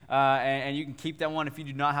and you can keep that one. If you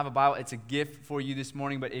do not have a Bible, it's a gift for you this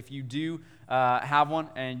morning. But if you do have one,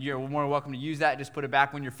 and you're more welcome to use that, just put it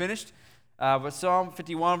back when you're finished. But Psalm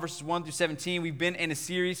 51, verses 1 through 17, we've been in a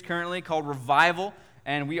series currently called Revival,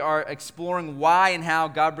 and we are exploring why and how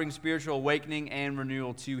God brings spiritual awakening and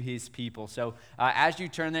renewal to his people. So as you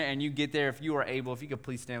turn there and you get there, if you are able, if you could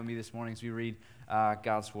please stand with me this morning as we read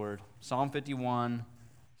God's word. Psalm 51,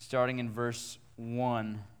 starting in verse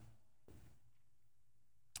 1.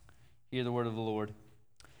 Hear the word of the Lord.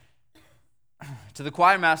 To the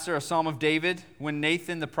choir master, a psalm of David, when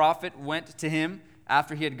Nathan the prophet went to him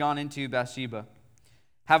after he had gone into Bathsheba.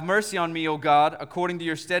 Have mercy on me, O God, according to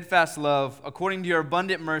your steadfast love, according to your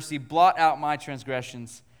abundant mercy, blot out my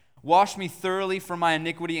transgressions. Wash me thoroughly from my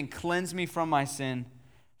iniquity and cleanse me from my sin.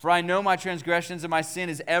 For I know my transgressions and my sin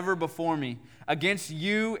is ever before me. Against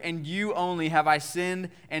you and you only have I sinned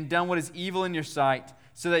and done what is evil in your sight,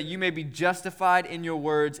 so that you may be justified in your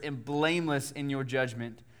words and blameless in your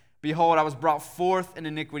judgment. Behold, I was brought forth in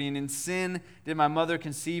iniquity, and in sin did my mother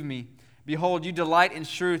conceive me. Behold, you delight in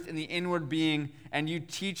truth in the inward being, and you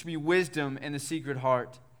teach me wisdom in the secret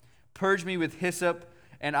heart. Purge me with hyssop,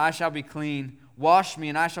 and I shall be clean. Wash me,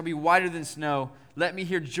 and I shall be whiter than snow. Let me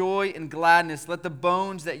hear joy and gladness. Let the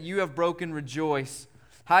bones that you have broken rejoice.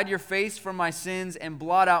 Hide your face from my sins, and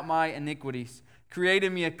blot out my iniquities. Create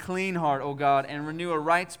in me a clean heart, O God, and renew a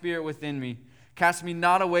right spirit within me. Cast me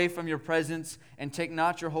not away from your presence, and take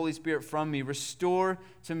not your Holy Spirit from me. Restore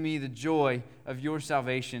to me the joy of your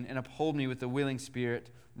salvation, and uphold me with a willing spirit.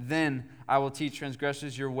 Then I will teach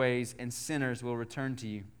transgressors your ways, and sinners will return to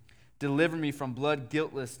you. Deliver me from blood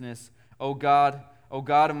guiltlessness, O God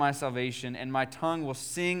of my salvation, and my tongue will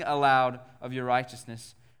sing aloud of your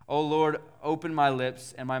righteousness. O Lord, open my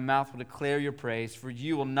lips, and my mouth will declare your praise. For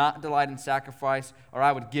you will not delight in sacrifice, or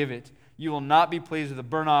I would give it. You will not be pleased with a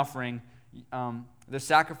burnt offering. The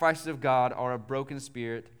sacrifices of God are a broken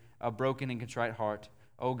spirit, a broken and contrite heart.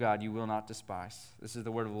 O God, you will not despise. This is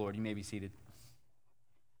the word of the Lord. You may be seated.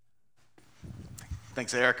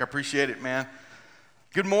 Thanks, Eric. I appreciate it, man.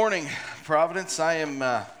 Good morning, Providence. I am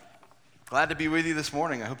glad to be with you this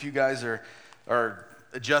morning. I hope you guys are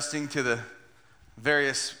adjusting to the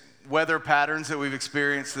various weather patterns that we've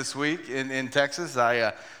experienced this week in Texas.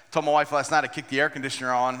 I told my wife last night I kicked the air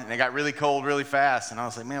conditioner on, and it got really cold really fast. And I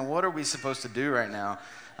was like, man, what are we supposed to do right now?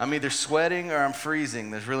 I'm either sweating or I'm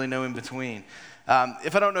freezing. There's really no in between.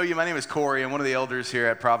 If I don't know you, my name is Cory. I'm one of the elders here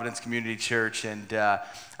at Providence Community Church. And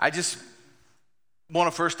I just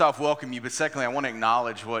want to first off welcome you, but secondly, I want to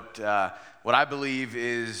acknowledge what I believe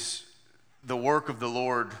is the work of the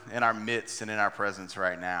Lord in our midst and in our presence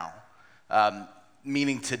right now.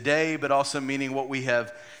 Meaning today, but also meaning what we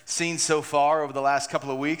have seen so far over the last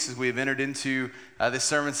couple of weeks as we have entered into this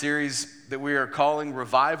sermon series that we are calling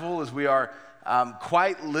Revival, as we are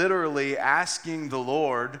quite literally asking the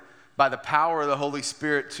Lord by the power of the Holy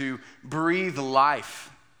Spirit to breathe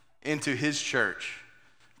life into his church,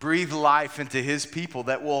 breathe life into his people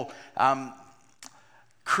that will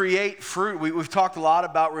create fruit. We've talked a lot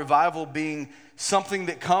about revival being something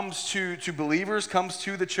that comes to believers, comes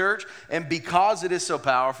to the church, and because it is so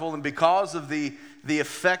powerful and because of the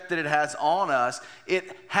effect that it has on us,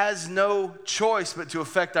 it has no choice but to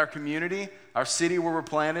affect our community, our city where we're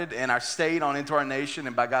planted, and our state on into our nation,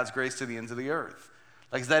 and by God's grace to the ends of the earth.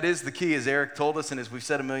 Like, that is the key, as Eric told us, and as we've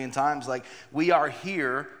said a million times, like, we are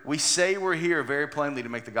here, we say we're here very plainly to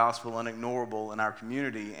make the gospel unignorable in our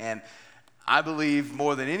community, and I believe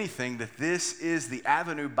more than anything that this is the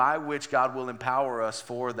avenue by which God will empower us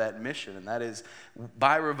for that mission, and that is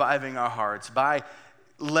by reviving our hearts, by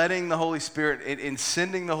letting the Holy Spirit, in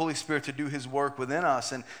sending the Holy Spirit to do his work within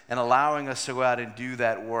us and allowing us to go out and do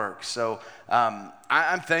that work. So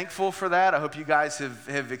I'm thankful for that. I hope you guys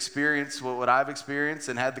have experienced what I've experienced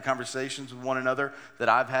and had the conversations with one another that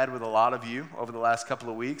I've had with a lot of you over the last couple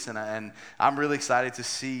of weeks. And I'm really excited to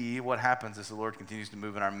see what happens as the Lord continues to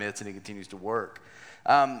move in our midst and he continues to work.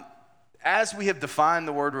 As we have defined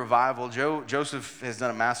the word revival, Joseph has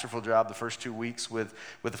done a masterful job the first 2 weeks with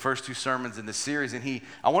the first two sermons in this series. And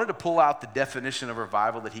I wanted to pull out the definition of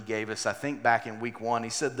revival that he gave us, I think back in week 1.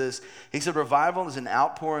 He said this, he said, revival is an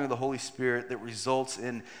outpouring of the Holy Spirit that results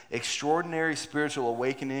in extraordinary spiritual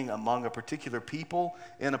awakening among a particular people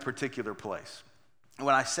in a particular place.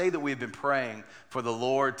 When I say that we've been praying for the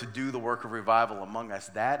Lord to do the work of revival among us,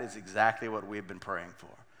 that is exactly what we've been praying for.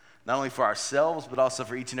 Not only for ourselves, but also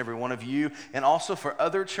for each and every one of you, and also for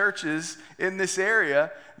other churches in this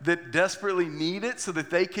area that desperately need it so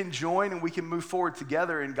that they can join and we can move forward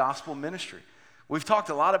together in gospel ministry. We've talked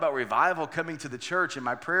a lot about revival coming to the church, and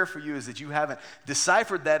my prayer for you is that you haven't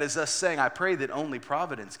deciphered that as us saying, I pray that only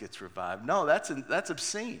Providence gets revived. No, that's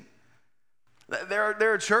obscene. There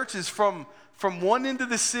are churches from one end of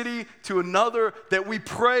the city to another that we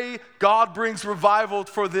pray God brings revival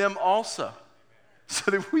for them also.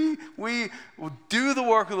 So that we will do the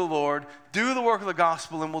work of the Lord, do the work of the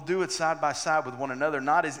gospel, and we'll do it side by side with one another,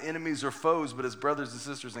 not as enemies or foes, but as brothers and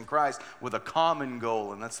sisters in Christ with a common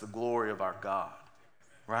goal, and that's the glory of our God,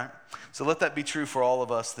 right? So let that be true for all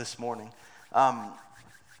of us this morning.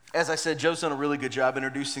 As I said, Joe's done a really good job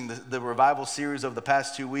introducing the revival series over the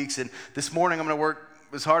past 2 weeks, and this morning I'm going to work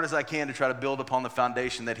as hard as I can to try to build upon the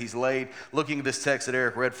foundation that he's laid, looking at this text that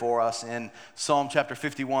Eric read for us in Psalm chapter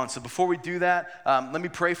 51. So before we do that, let me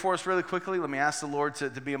pray for us really quickly. Let me ask the Lord to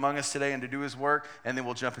be among us today and to do his work, and then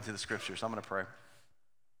we'll jump into the scriptures. I'm going to pray.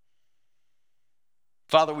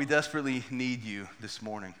 Father, we desperately need you this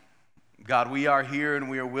morning. God, we are here and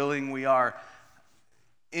we are willing. We are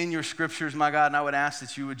in your scriptures, my God, and I would ask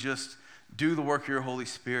that you would just do the work of your Holy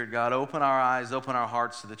Spirit. God, open our eyes, open our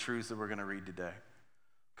hearts to the truths that we're going to read today.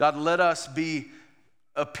 God, let us be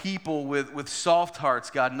a people with soft hearts,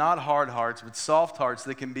 God, not hard hearts, but soft hearts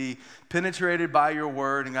that can be penetrated by your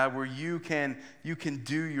word, and God, where you can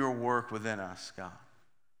do your work within us, God.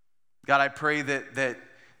 God, I pray that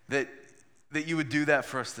you would do that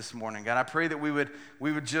for us this morning. God, I pray that we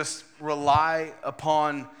would just rely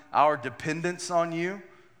upon our dependence on you.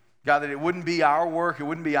 God, that it wouldn't be our work, it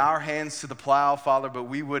wouldn't be our hands to the plow, Father, but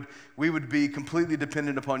we would be completely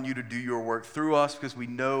dependent upon you to do your work through us because we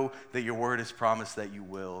know that your word has promised that you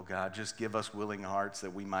will. God, just give us willing hearts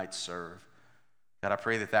that we might serve. God, I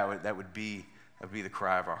pray that would be the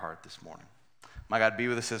cry of our heart this morning. My God, be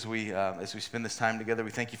with us as we spend this time together.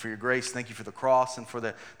 We thank you for your grace. Thank you for the cross and for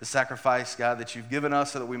the sacrifice, God, that you've given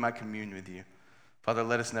us so that we might commune with you. Father,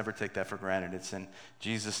 let us never take that for granted. It's in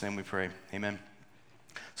Jesus' name we pray. Amen.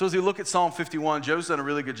 So as we look at Psalm 51, Joe's done a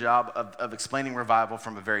really good job of explaining revival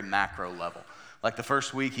from a very macro level. Like the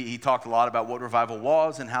first week, he talked a lot about what revival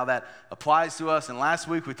was and how that applies to us. And last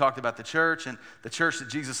week, we talked about the church and the church that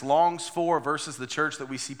Jesus longs for versus the church that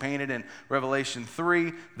we see painted in Revelation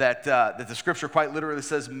 3 that the scripture quite literally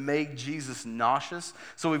says, make Jesus nauseous.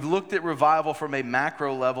 So we've looked at revival from a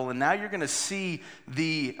macro level, and now you're going to see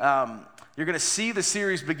the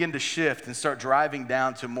series begin to shift and start driving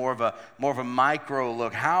down to more of a micro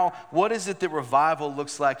look. What is it that revival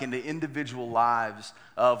looks like in the individual lives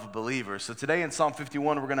of believers? So today in Psalm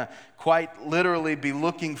 51, we're going to quite literally be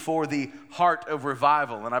looking for the heart of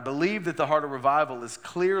revival. And I believe that the heart of revival is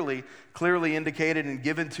clearly indicated and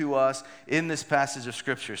given to us in this passage of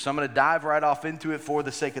Scripture. So I'm going to dive right off into it for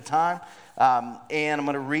the sake of time. And I'm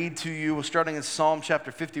going to read to you, starting in Psalm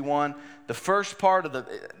chapter 51, the first part of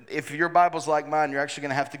if your Bible's like mine, you're actually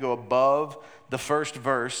going to have to go above the first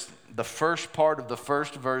verse. The first part of the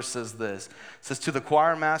first verse says this. It says, to the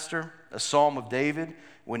choir master, a psalm of David,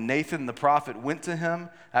 when Nathan the prophet went to him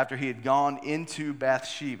after he had gone into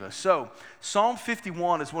Bathsheba. So Psalm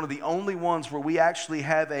 51 is one of the only ones where we actually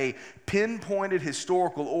have a pinpointed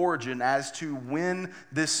historical origin as to when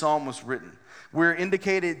this psalm was written. We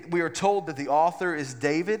are told that the author is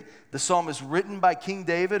David. The psalm is written by King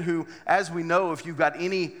David, who, as we know, if you've got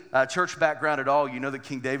any church background at all, you know that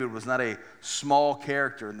King David was not a small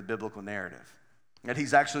character in the biblical narrative. And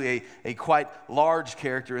he's actually a quite large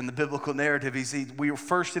character in the biblical narrative. We were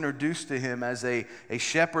first introduced to him as a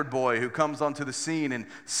shepherd boy who comes onto the scene and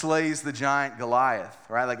slays the giant Goliath,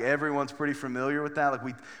 right? Like everyone's pretty familiar with that. Like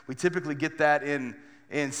we typically get that in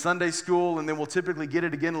Sunday school, and then we'll typically get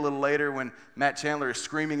it again a little later when Matt Chandler is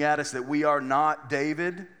screaming at us that we are not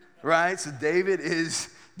David, right? So David is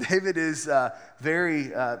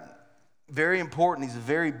very important. He's a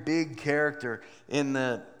very big character in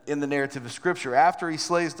the narrative of Scripture. After he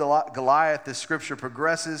slays Goliath, the Scripture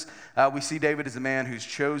progresses. We see David as a man who's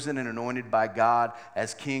chosen and anointed by God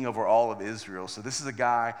as king over all of Israel. So this is a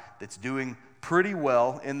guy that's doing pretty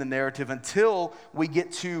well in the narrative until we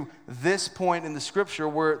get to this point in the Scripture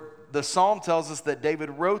where the psalm tells us that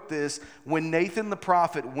David wrote this when Nathan the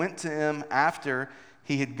prophet went to him after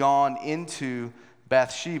he had gone into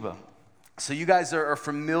Bathsheba. So you guys are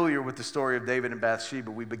familiar with the story of David and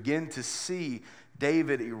Bathsheba. We begin to see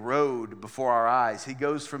David erode before our eyes. He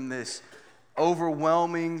goes from this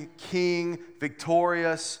overwhelming king,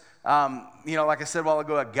 victorious, like I said a while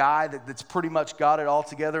ago, a guy that's pretty much got it all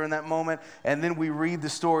together in that moment. And then we read the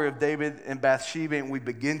story of David and Bathsheba, and we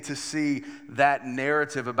begin to see that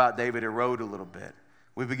narrative about David erode a little bit.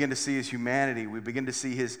 We begin to see his humanity. We begin to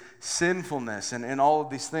see his sinfulness and all of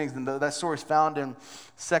these things. And that story is found in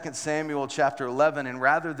 2 Samuel chapter 11. And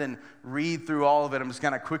rather than read through all of it, I'm just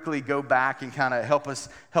going to quickly go back and kind of help us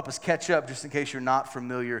catch up just in case you're not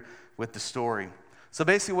familiar with the story. So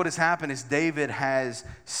basically what has happened is David has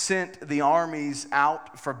sent the armies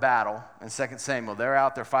out for battle in 2 Samuel. They're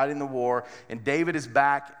out, they're fighting the war, and David is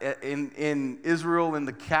back in Israel in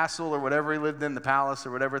the castle or whatever he lived in, the palace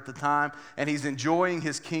or whatever at the time, and he's enjoying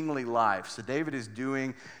his kingly life. So David is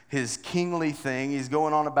doing his kingly thing. He's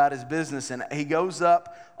going on about his business, and he goes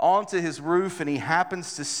up onto his roof, and he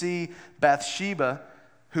happens to see Bathsheba,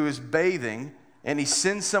 who is bathing, and he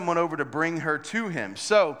sends someone over to bring her to him.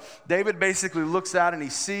 So David basically looks out and he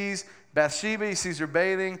sees Bathsheba, he sees her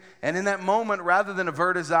bathing, and in that moment, rather than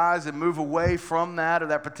avert his eyes and move away from that or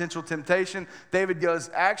that potential temptation, David goes,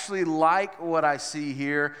 actually like what I see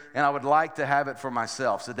here, and I would like to have it for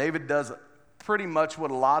myself. So David does pretty much what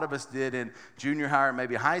a lot of us did in junior high or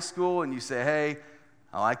maybe high school, and you say, hey,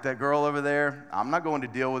 I like that girl over there. I'm not going to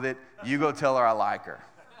deal with it. You go tell her I like her.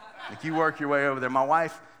 Like, you work your way over there. My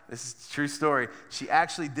wife, this is a true story, she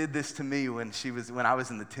actually did this to me when I was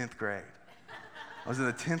in the 10th grade. I was in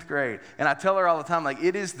the 10th grade. And I tell her all the time, like,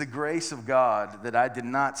 it is the grace of God that I did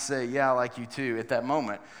not say, yeah, I like you too at that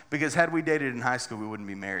moment. Because had we dated in high school, we wouldn't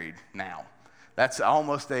be married now. That's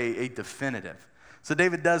almost a definitive. So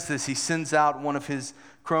David does this. He sends out one of his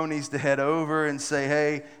cronies to head over and say,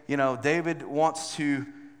 hey, David wants to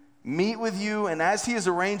meet with you. And as he is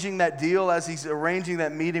arranging that deal, as he's arranging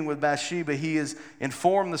that meeting with Bathsheba, he is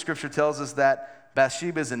informed, the scripture tells us, that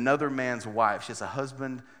Bathsheba is another man's wife. She has a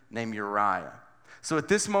husband named Uriah. So at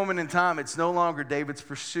this moment in time, it's no longer David's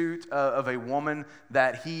pursuit of a woman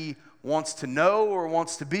that he wants to know or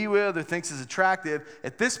wants to be with or thinks is attractive.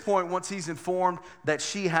 At this point, once he's informed that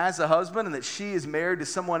she has a husband and that she is married to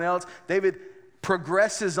someone else, David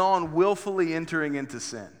progresses on willfully entering into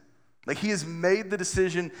sin. Like, he has made the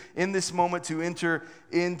decision in this moment to enter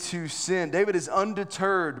into sin. David is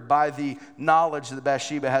undeterred by the knowledge that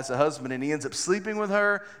Bathsheba has a husband, and he ends up sleeping with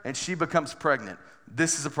her, and she becomes pregnant.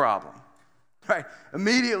 This is a problem. Right?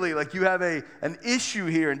 Immediately, like, you have an issue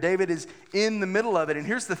here, and David is in the middle of it. And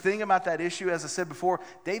here's the thing about that issue, as I said before,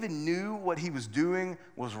 David knew what he was doing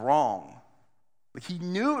was wrong. Like, he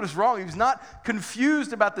knew it was wrong. He was not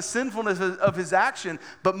confused about the sinfulness of his action,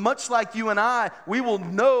 but much like you and I, we will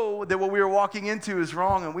know that what we are walking into is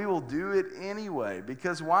wrong, and we will do it anyway.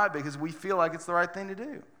 Because why? Because we feel like it's the right thing to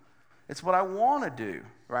do. It's what I want to do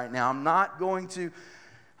right now. I'm not going to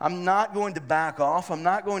back off. I'm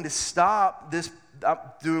not going to stop this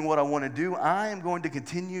doing what I want to do. I am going to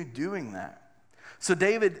continue doing that. So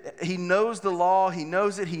David, he knows the law, he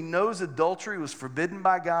knows it, he knows adultery was forbidden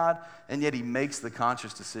by God, and yet he makes the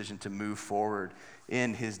conscious decision to move forward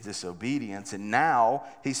in his disobedience. And now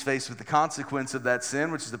he's faced with the consequence of that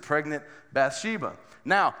sin, which is the pregnant Bathsheba.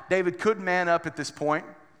 Now, David could man up at this point.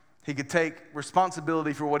 He could take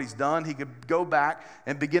responsibility for what he's done. He could go back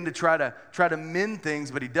and begin to try to mend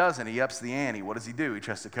things, but he doesn't. He ups the ante. What does he do? He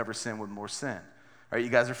tries to cover sin with more sin. All right, you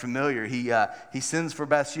guys are familiar. He sends for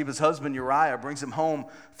Bathsheba's husband Uriah, brings him home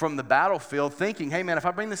from the battlefield, thinking, hey man, if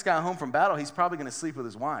I bring this guy home from battle, he's probably going to sleep with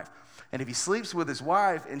his wife. And if he sleeps with his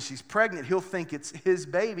wife and she's pregnant, he'll think it's his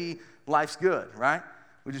baby. Life's good, right?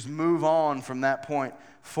 We just move on from that point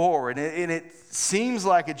forward. And it seems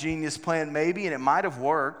like a genius plan maybe, and it might have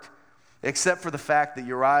worked, except for the fact that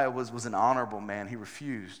Uriah was an honorable man. He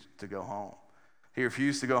refused to go home. He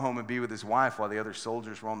refused to go home and be with his wife while the other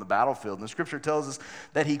soldiers were on the battlefield. And the scripture tells us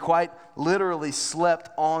that he quite literally slept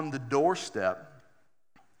on the doorstep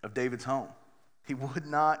of David's home. He would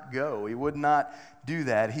not go. He would not do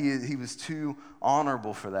that. He was too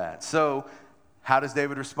honorable for that. So how does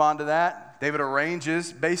David respond to that? David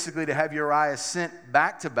arranges basically to have Uriah sent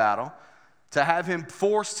back to battle, to have him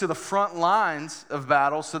forced to the front lines of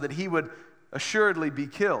battle so that he would assuredly be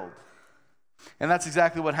killed. And that's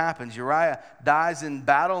exactly what happens. Uriah dies in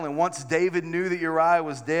battle, and once David knew that Uriah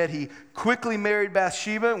was dead, he quickly married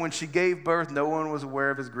Bathsheba. When she gave birth, no one was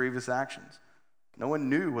aware of his grievous actions. No one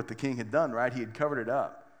knew what the king had done, right? He had covered it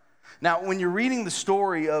up. Now, when you're reading the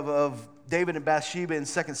story of David and Bathsheba in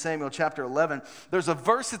 2 Samuel chapter 11, there's a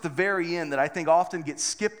verse at the very end that I think often gets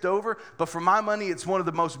skipped over, but for my money, it's one of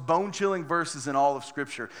the most bone-chilling verses in all of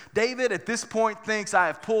Scripture. David, at this point, thinks, I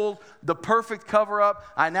have pulled the perfect cover-up.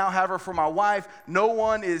 I now have her for my wife. No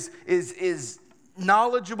one is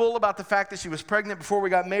knowledgeable about the fact that she was pregnant before we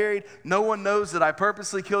got married. No one knows that I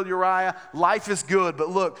purposely killed Uriah. Life is good. But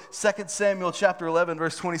look, 2 Samuel chapter 11,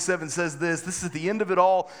 verse 27 says this. This is the end of it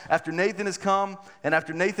all. After Nathan has come and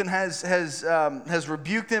after Nathan has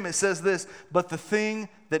rebuked him, it says this, but the thing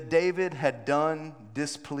that David had done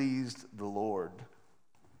displeased the Lord.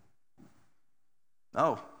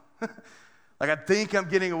 Oh, like I think I'm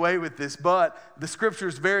getting away with this, but the scripture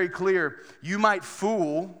is very clear. You might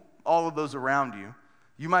fool all of those around you.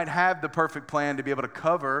 You might have the perfect plan to be able to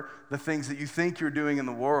cover the things that you think you're doing in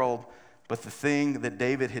the world, but the thing that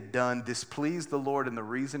David had done displeased the Lord, and the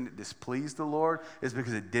reason it displeased the Lord is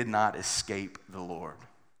because it did not escape the Lord.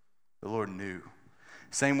 The Lord knew.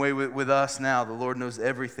 Same way with us now. The Lord knows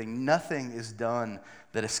everything. Nothing is done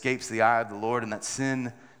that escapes the eye of the Lord, and that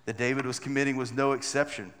sin that David was committing was no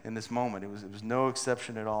exception in this moment. It was no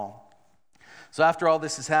exception at all. So after all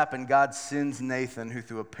this has happened, God sends Nathan, who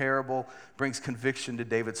through a parable brings conviction to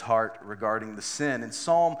David's heart regarding the sin. And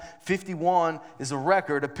Psalm 51 is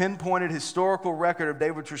a pinpointed historical record of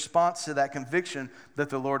David's response to that conviction that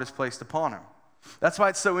the Lord has placed upon him. That's why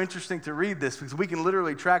it's so interesting to read this, because we can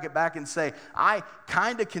literally track it back and say, I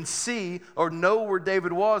kind of can see or know where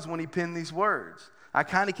David was when he penned these words. I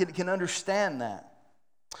kind of can understand that.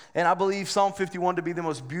 And I believe Psalm 51 to be the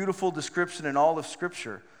most beautiful description in all of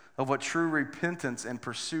Scripture of what true repentance and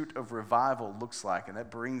pursuit of revival looks like. And that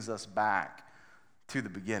brings us back to the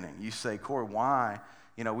beginning. You say, Cory, why?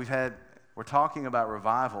 We're talking about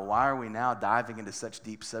revival. Why are we now diving into such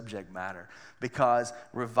deep subject matter? Because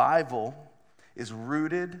revival is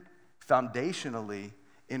rooted foundationally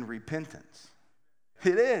in repentance.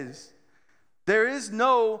 It is. There is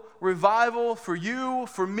no revival for you,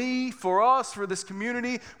 for me, for us, for this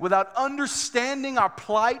community without understanding our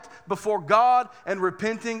plight before God and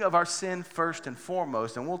repenting of our sin first and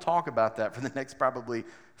foremost. And we'll talk about that for the next probably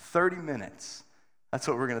 30 minutes. That's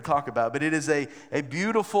what we're going to talk about. But it is a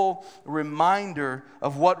beautiful reminder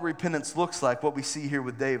of what repentance looks like, what we see here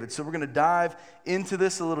with David. So we're going to dive into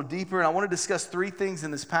this a little deeper. And I want to discuss three things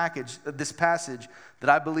in this passage that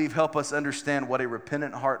I believe help us understand what a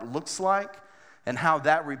repentant heart looks like and how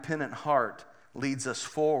that repentant heart leads us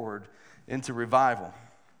forward into revival.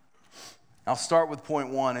 I'll start with point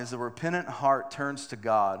one, is a repentant heart turns to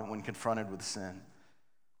God when confronted with sin.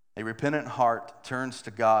 A repentant heart turns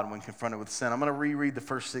to God when confronted with sin. I'm going to reread the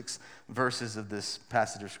first 6 verses of this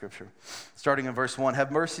passage of Scripture. Starting in verse 1,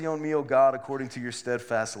 have mercy on me, O God, according to your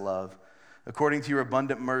steadfast love. According to your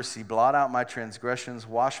abundant mercy, blot out my transgressions,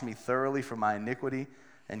 wash me thoroughly from my iniquity,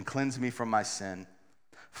 and cleanse me from my sin.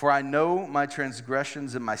 For I know my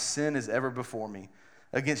transgressions and my sin is ever before me.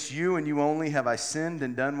 Against you and you only have I sinned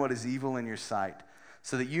and done what is evil in your sight,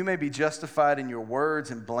 so that you may be justified in your words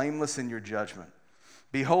and blameless in your judgment.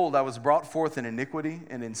 Behold, I was brought forth in iniquity,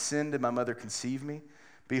 and in sin did my mother conceive me.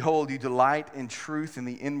 Behold, you delight in truth in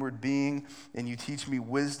the inward being, and you teach me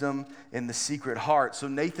wisdom in the secret heart. So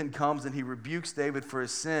Nathan comes and he rebukes David for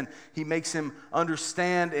his sin. He makes him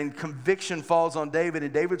understand, and conviction falls on David.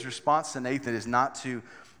 And David's response to Nathan is not to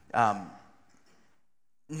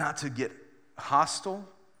get hostile,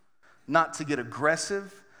 not to get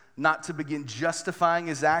aggressive, not to begin justifying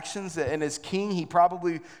his actions. And as king, he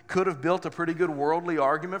probably could have built a pretty good worldly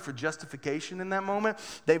argument for justification in that moment.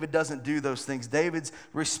 David doesn't do those things. David's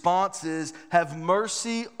response is, have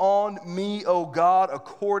mercy on me, O God,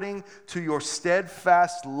 according to your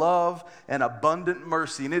steadfast love and abundant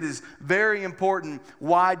mercy. And it is very important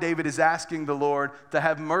why David is asking the Lord to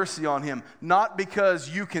have mercy on him. Not because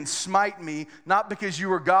you can smite me, not because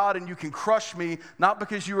you are God and you can crush me, not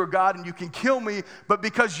because you are God and you can kill me, but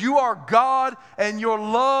because you are God and your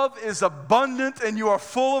love is abundant and you are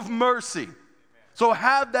full of mercy. So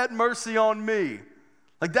have that mercy on me.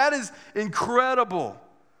 Like, that is incredible.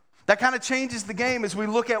 That kind of changes the game as we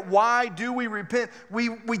look at why do we repent. We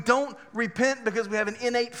don't repent because we have an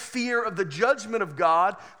innate fear of the judgment of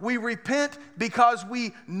God. We repent because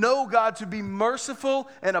we know God to be merciful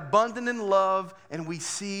and abundant in love, and we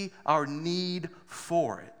see our need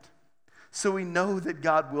for it. So we know that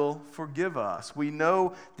God will forgive us. We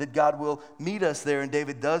know that God will meet us there, and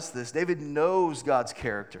David does this. David knows God's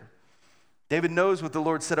character. David knows what the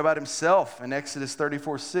Lord said about himself in Exodus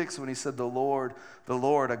 34:6 when he said, the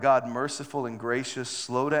Lord, a God merciful and gracious,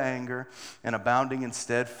 slow to anger, and abounding in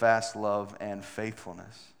steadfast love and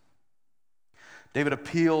faithfulness. David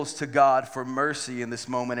appeals to God for mercy in this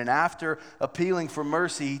moment, and after appealing for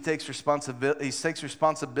mercy, he takes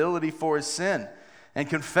responsibility for his sin and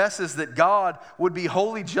confesses that God would be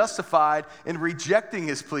wholly justified in rejecting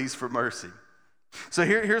his pleas for mercy. So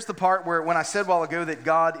here's the part where when I said a while ago that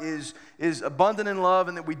God is abundant in love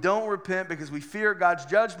and that we don't repent because we fear God's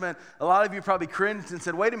judgment, a lot of you probably cringed and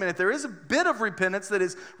said, wait a minute, there is a bit of repentance that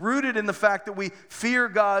is rooted in the fact that we fear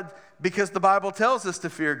God because the Bible tells us to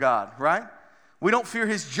fear God, right? We don't fear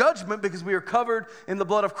his judgment because we are covered in the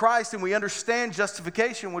blood of Christ and we understand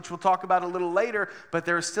justification, which we'll talk about a little later, but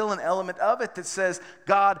there is still an element of it that says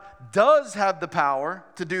God does have the power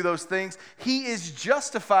to do those things. He is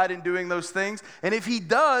justified in doing those things, and if he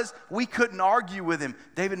does, we couldn't argue with him.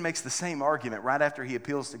 David makes the same argument right after he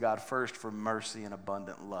appeals to God first for mercy and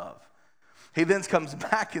abundant love. He then comes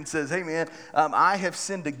back and says, hey man, I have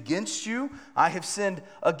sinned against you. I have sinned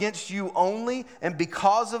against you only. And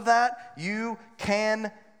because of that, you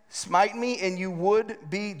can smite me and you would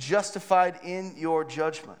be justified in your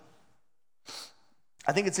judgment.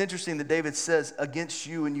 I think it's interesting that David says, against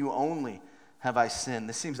you and you only have I sinned.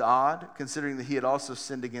 This seems odd considering that he had also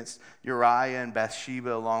sinned against Uriah and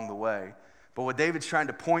Bathsheba along the way. But what David's trying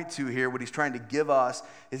to point to here, what he's trying to give us,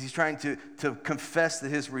 is he's trying to confess that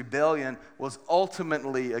his rebellion was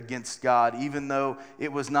ultimately against God, even though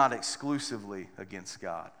it was not exclusively against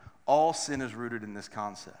God. All sin is rooted in this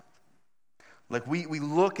concept. Like we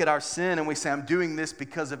look at our sin and we say, I'm doing this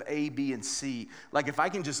because of A, B, and C. Like if I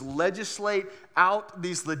can just legislate out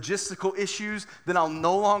these logistical issues, then I'll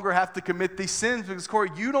no longer have to commit these sins because, Cory,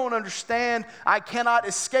 you don't understand. I cannot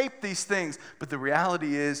escape these things. But the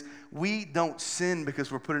reality is we don't sin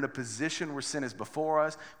because we're put in a position where sin is before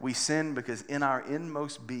us. We sin because in our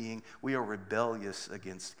inmost being, we are rebellious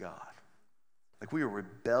against God. Like we are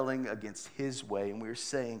rebelling against his way and we're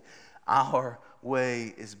saying our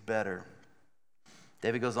way is better.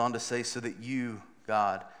 David goes on to say, so that you,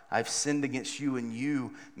 God, I've sinned against you and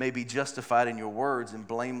you may be justified in your words and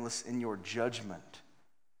blameless in your judgment.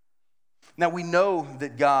 Now we know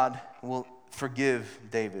that God will forgive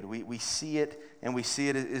David. We see it and we see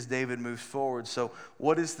it as David moves forward. So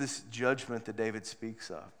what is this judgment that David speaks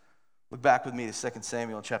of? Look back with me to 2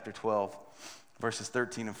 Samuel chapter 12, verses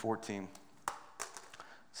 13 and 14. It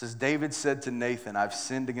says, David said to Nathan, I've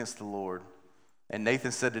sinned against the Lord. And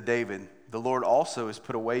Nathan said to David, the Lord also has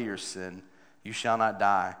put away your sin. You shall not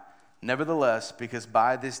die. Nevertheless, because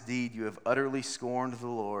by this deed you have utterly scorned the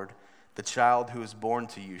Lord, the child who is born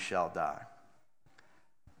to you shall die.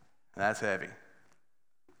 And that's heavy.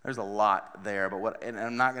 There's a lot there, and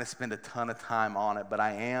I'm not going to spend a ton of time on it, but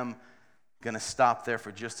I am going to stop there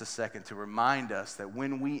for just a second to remind us that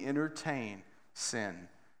when we entertain sin,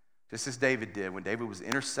 just as David did, when David was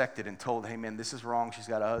intersected and told, hey man, this is wrong, she's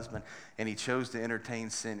got a husband, and he chose to entertain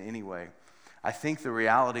sin anyway. I think the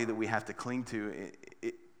reality that we have to cling to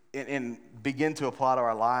and begin to apply to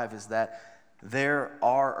our life is that there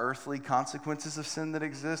are earthly consequences of sin that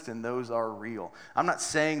exist, and those are real. I'm not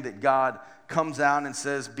saying that God comes out and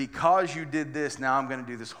says, because you did this, now I'm going to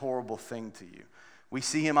do this horrible thing to you. We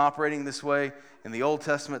see him operating this way in the Old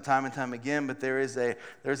Testament time and time again, but there's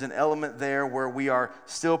an element there where we are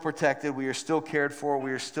still protected, we are still cared for,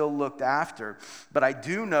 we are still looked after. But I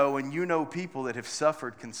do know, and you know people that have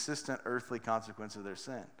suffered consistent earthly consequence of their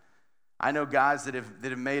sin. I know guys that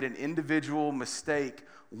have made an individual mistake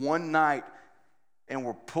one night and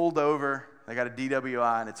were pulled over, they got a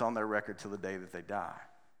DWI, and it's on their record till the day that they die.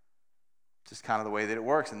 Just kind of the way that it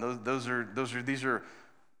works. And these are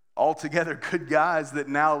altogether good guys that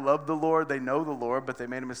now love the Lord, they know the Lord, but they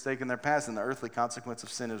made a mistake in their past, and the earthly consequence of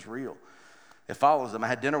sin is real. It follows them. I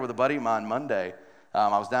had dinner with a buddy of mine Monday.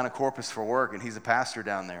 I was down in Corpus for work, and he's a pastor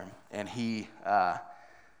down there, and he's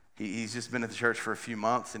just been at the church for a few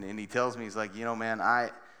months, and he tells me, he's like, you know, man,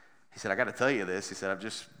 he said, I got to tell you this. He said, I've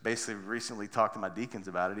just basically recently talked to my deacons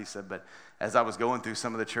about it. He said, but as I was going through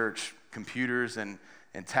some of the church computers and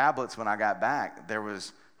tablets when I got back, there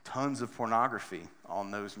was tons of pornography on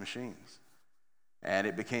those machines. And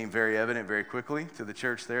it became very evident very quickly to the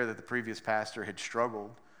church there that the previous pastor had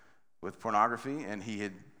struggled with pornography, and he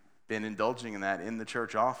had been indulging in that in the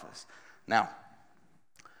church office. Now,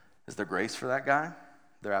 is there grace for that guy?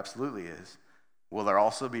 There absolutely is. Will there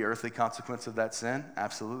also be earthly consequence of that sin?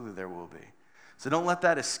 Absolutely there will be. So don't let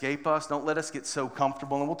that escape us. Don't let us get so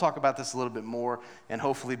comfortable. And we'll talk about this a little bit more and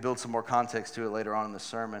hopefully build some more context to it later on in the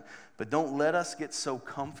sermon. But don't let us get so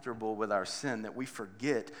comfortable with our sin that we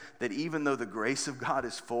forget that even though the grace of God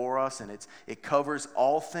is for us and it covers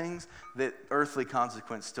all things, that earthly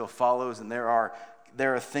consequence still follows. And there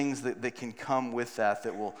are things that can come with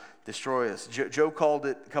that will destroy us. Joe called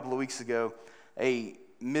it a couple of weeks ago a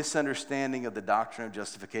misunderstanding of the doctrine of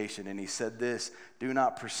justification, and he said this: do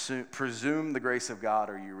not presume the grace of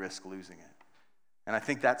God or you risk losing it. And I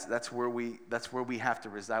think that's where we have to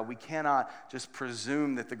reside. We cannot just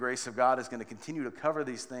presume that the grace of God is going to continue to cover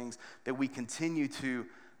these things that we continue to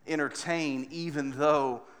entertain, even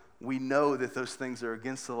though we know that those things are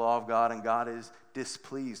against the law of God and God is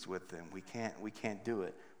displeased with them. We can't do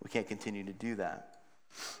it. We can't continue to do that.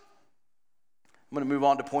 I'm going to move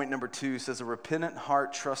on to point number 2. It says, a repentant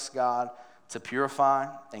heart trusts God to purify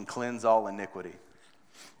and cleanse all iniquity.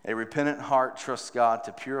 A repentant heart trusts God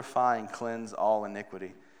to purify and cleanse all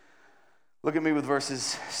iniquity. Look at me with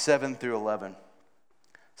verses 7 through 11. It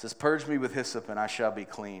says, purge me with hyssop and I shall be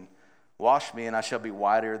clean. Wash me and I shall be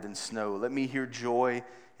whiter than snow. Let me hear joy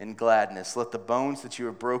and gladness. Let the bones that you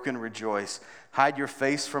have broken rejoice. Hide your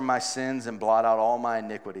face from my sins and blot out all my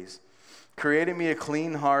iniquities. Create in me a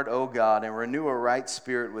clean heart, O God, and renew a right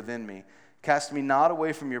spirit within me. Cast me not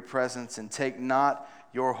away from your presence and take not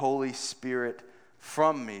your Holy Spirit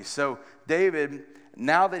from me. So David,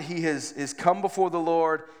 now that he has come before the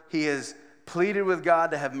Lord, he has pleaded with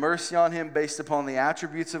God to have mercy on him based upon the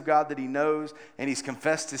attributes of God that he knows, and he's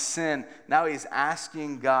confessed his sin. Now he's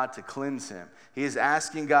asking God to cleanse him. He is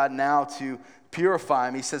asking God now to purify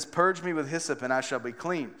him. He says, purge me with hyssop and I shall be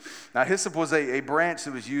clean. Now hyssop was a branch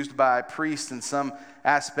that was used by priests in some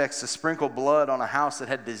aspects to sprinkle blood on a house that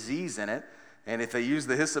had disease in it. And if they used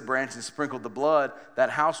the hyssop branch and sprinkled the blood,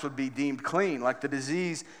 that house would be deemed clean. Like the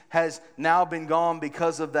disease has now been gone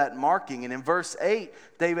because of that marking. And in verse 8,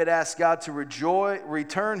 David asks God to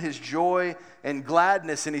return his joy and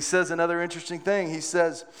gladness. And he says another interesting thing. He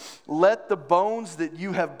says, let the bones that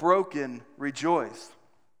you have broken rejoice.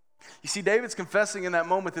 You see, David's confessing in that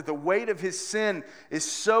moment that the weight of his sin is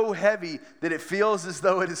so heavy that it feels as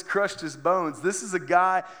though it has crushed his bones. This is a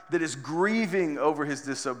guy that is grieving over his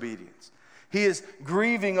disobedience. He is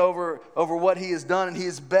grieving over what he has done, and he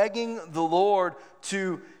is begging the Lord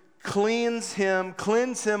to cleanse him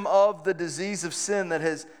of the disease of sin that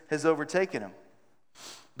has overtaken him.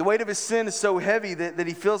 The weight of his sin is so heavy that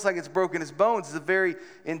he feels like it's broken his bones. It's a very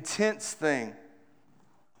intense thing.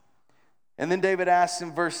 And then David asks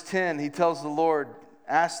in verse 10, he tells the Lord,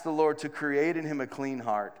 ask the Lord to create in him a clean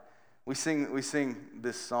heart. We sing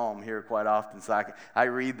this psalm here quite often, so I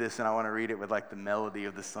read this and I want to read it with like the melody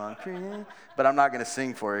of the song. But I'm not going to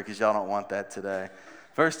sing for you because y'all don't want that today.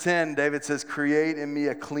 Verse 10, David says, create in me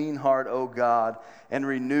a clean heart, O God, and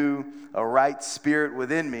renew a right spirit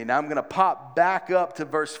within me. Now I'm going to pop back up to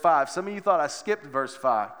verse 5. Some of you thought I skipped verse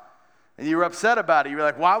 5. And you were upset about it. You were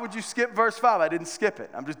like, why would you skip verse 5? I didn't skip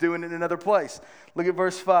it. I'm just doing it in another place. Look at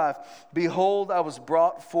verse 5. Behold, I was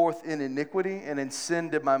brought forth in iniquity, and in sin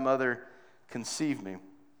did my mother conceive me.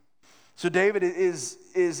 So David is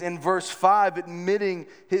in verse 5 admitting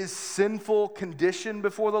his sinful condition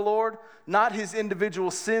before the Lord. Not his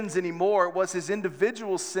individual sins anymore. It was his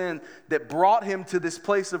individual sin that brought him to this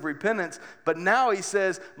place of repentance. But now he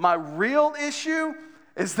says, my real issue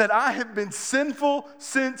is that I have been sinful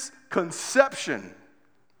since conception.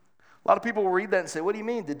 A lot of people will read that and say, what do you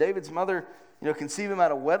mean? Did David's mother, conceive him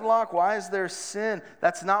out of wedlock? Why is there sin?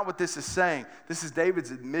 That's not what this is saying. This is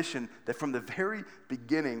David's admission that from the very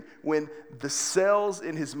beginning, when the cells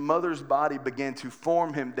in his mother's body began to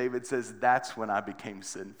form him, David says, that's when I became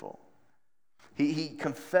sinful. He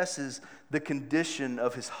confesses the condition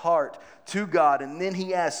of his heart to God, and then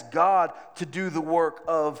he asks God to do the work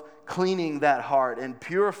of cleaning that heart and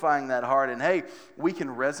purifying that heart. And hey, we can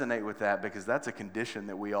resonate with that because that's a condition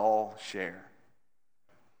that we all share.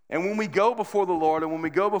 And when we go before the Lord and when we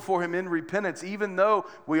go before him in repentance, even though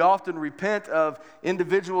we often repent of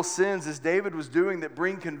individual sins as David was doing that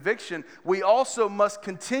bring conviction, we also must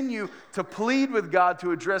continue to plead with God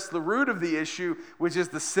to address the root of the issue, which is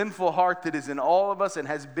the sinful heart that is in all of us and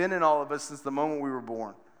has been in all of us since the moment we were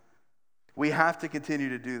born. We have to continue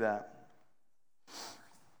to do that.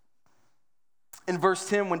 In verse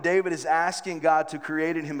 10, when David is asking God to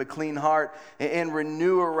create in him a clean heart and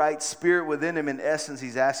renew a right spirit within him, in essence,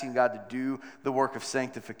 he's asking God to do the work of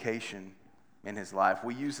sanctification in his life.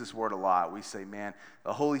 We use this word a lot. We say, man,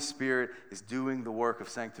 the Holy Spirit is doing the work of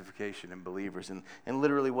sanctification in believers. And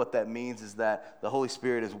literally what that means is that the Holy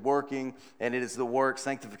Spirit is working, and it is the work,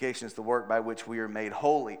 sanctification is the work by which we are made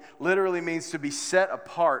holy. Literally means to be set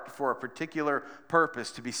apart for a particular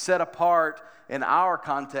purpose, to be set apart in our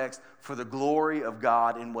context for the glory of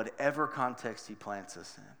God in whatever context he plants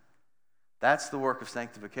us in. That's the work of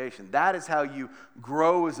sanctification. That is how you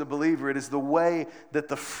grow as a believer. It is the way that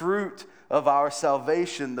the fruit of our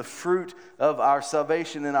salvation, the fruit of our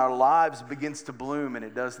salvation in our lives begins to bloom, and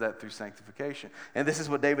it does that through sanctification. And this is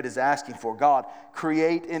what David is asking for. God,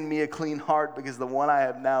 create in me a clean heart because the one I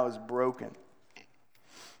have now is broken.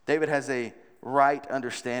 David has a right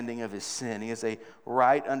understanding of his sin. He has a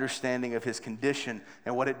right understanding of his condition.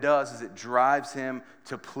 And what it does is it drives him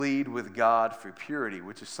to plead with God for purity,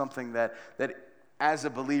 which is something that as a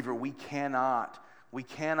believer we cannot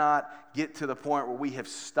get to the point where we have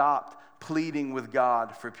stopped pleading with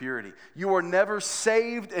God for purity. You are never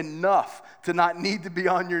saved enough to not need to be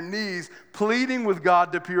on your knees pleading with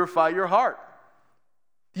God to purify your heart.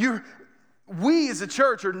 We as a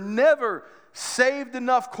church are never saved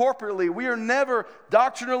enough corporately. We are never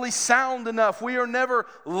doctrinally sound enough. We are never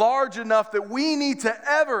large enough that we need to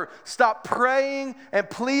ever stop praying and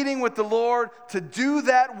pleading with the Lord to do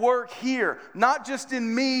that work here, not just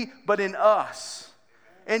in me, but in us.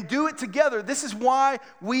 And do it together. This is why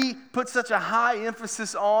we put such a high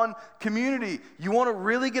emphasis on community. You want to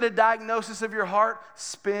really get a diagnosis of your heart?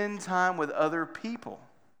 Spend time with other people.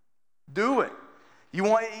 Do it. You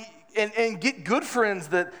want and get good friends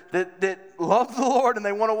that love the Lord and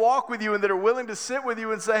they want to walk with you and that are willing to sit with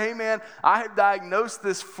you and say, hey man, I have diagnosed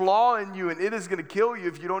this flaw in you and it is going to kill you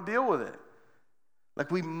if you don't deal with it. Like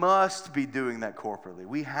we must be doing that corporately.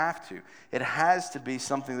 We have to. It has to be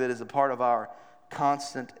something that is a part of our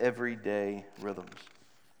constant, everyday rhythms.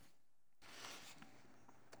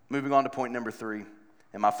 Moving on to point number 3,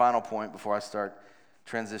 and my final point before I start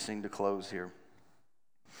transitioning to close here.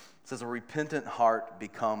 It says, a repentant heart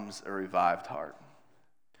becomes a revived heart.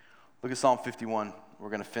 Look at Psalm 51. We're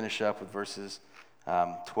going to finish up with verses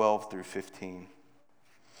 12 through 15. It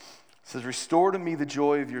says, restore to me the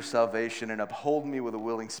joy of your salvation and uphold me with a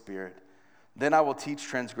willing spirit. Then I will teach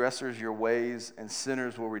transgressors your ways, and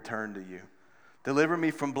sinners will return to you. Deliver me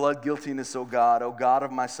from blood guiltiness, O God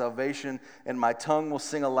of my salvation, and my tongue will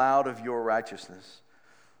sing aloud of your righteousness.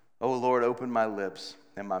 O Lord, open my lips,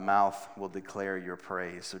 and my mouth will declare your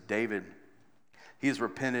praise. So David, he has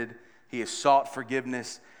repented, he has sought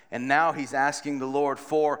forgiveness, and now he's asking the Lord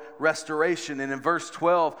for restoration. And in verse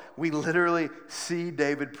 12, we literally see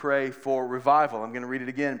David pray for revival. I'm going to read it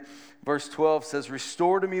again. Verse 12 says,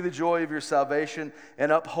 restore to me the joy of your salvation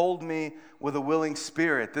and uphold me with a willing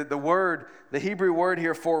spirit. The Hebrew word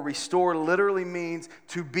here for restore literally means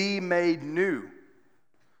to be made new.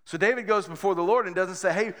 So David goes before the Lord and doesn't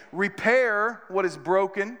say, hey, repair what is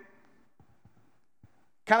broken.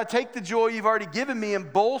 Kind of take the joy you've already given me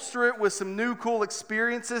and bolster it with some new cool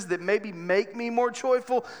experiences that maybe make me more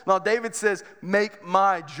joyful. Now David says, make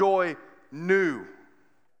my joy new.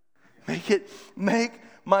 Make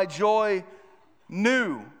my joy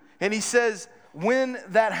new. And he says, when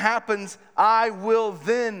that happens, I will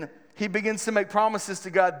then. He begins to make promises to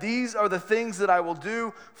God. These are the things that I will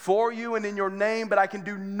do for you and in your name, but I can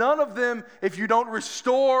do none of them if you don't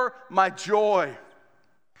restore my joy.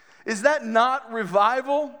 Is that not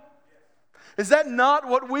revival? Is that not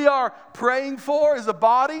what we are praying for as a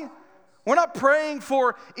body? We're not praying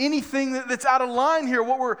for anything that's out of line here.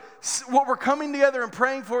 What we're coming together and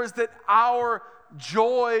praying for is that our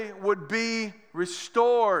joy would be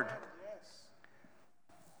restored.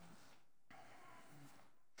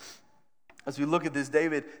 As we look at this,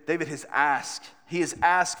 David has asked. He has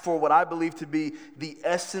asked for what I believe to be the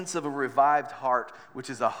essence of a revived heart, which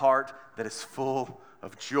is a heart that is full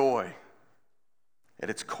of joy at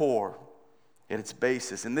its core, at its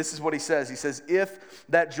basis. And this is what he says. He says, if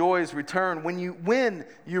that joy is returned, when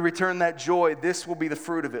you return that joy, this will be the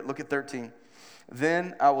fruit of it. Look at 13.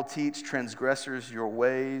 Then I will teach transgressors your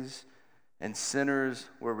ways, and sinners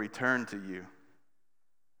will return to you.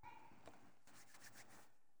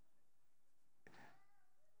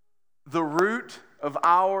 The root of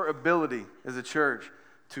our ability as a church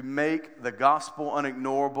to make the gospel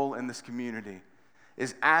unignorable in this community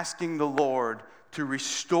is asking the Lord to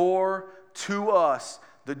restore to us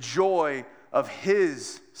the joy of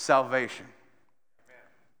His salvation.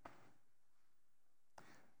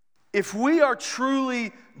 If we are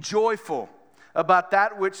truly joyful about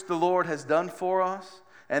that which the Lord has done for us,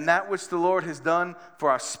 and that which the Lord has done for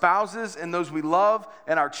our spouses and those we love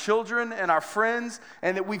and our children and our friends,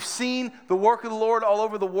 and that we've seen the work of the Lord all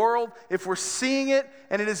over the world, if we're seeing it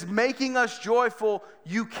and it is making us joyful,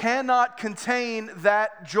 you cannot contain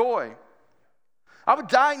that joy. I would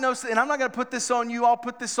diagnose it, and I'm not going to put this on you, I'll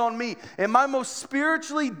put this on me. In my most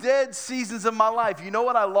spiritually dead seasons of my life, you know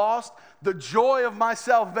what I lost? The joy of my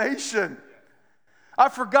salvation. I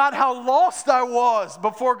forgot how lost I was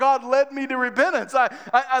before God led me to repentance.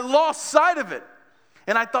 I lost sight of it.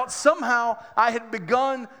 And I thought somehow I had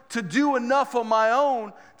begun to do enough on my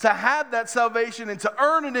own to have that salvation and to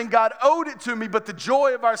earn it, and God owed it to me. But the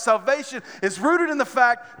joy of our salvation is rooted in the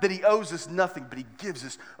fact that He owes us nothing, but He gives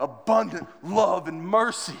us abundant love and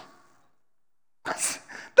mercy. That's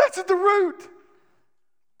at the root.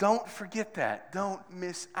 Don't forget that. Don't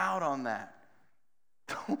miss out on that.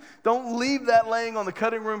 Don't leave that laying on the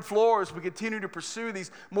cutting room floor as we continue to pursue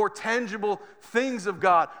these more tangible things of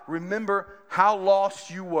God. Remember how lost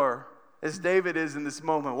you were, as David is in this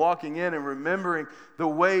moment, walking in and remembering the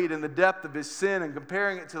weight and the depth of his sin and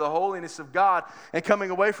comparing it to the holiness of God and coming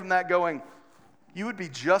away from that going, you would be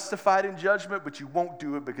justified in judgment, but you won't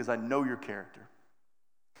do it because I know your character.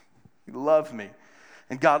 You love me.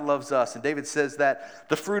 And God loves us. And David says that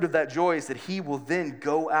the fruit of that joy is that he will then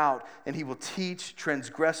go out and he will teach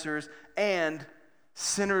transgressors and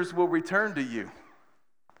sinners will return to you.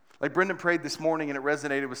 Like Brendan prayed this morning, and it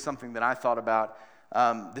resonated with something that I thought about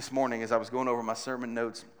this morning as I was going over my sermon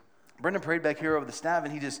notes. Brendan prayed back here over the staff,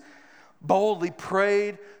 and he just boldly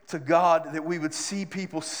prayed to God that we would see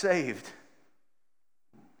people saved.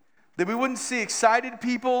 That we wouldn't see excited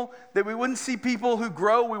people, that we wouldn't see people who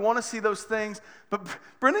grow. We want to see those things. But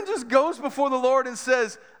Brendan just goes before the Lord and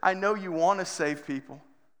says, I know you want to save people.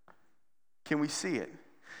 Can we see it?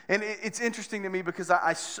 And it's interesting to me because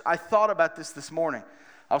I thought about this morning.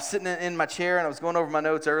 I was sitting in my chair and I was going over my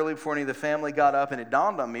notes early before any of the family got up, and it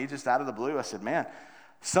dawned on me just out of the blue. I said, man,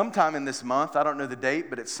 sometime in this month, I don't know the date,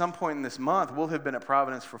 but at some point in this month, we'll have been at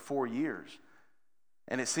Providence for 4 years.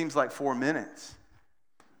 And it seems like 4 minutes.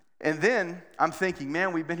 And then I'm thinking,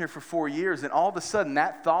 man, we've been here for 4 years. And all of a sudden,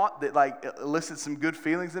 that thought that like elicited some good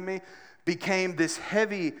feelings in me became this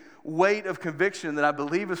heavy weight of conviction that I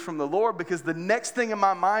believe is from the Lord, because the next thing in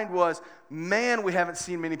my mind was, man, we haven't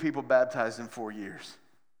seen many people baptized in 4 years.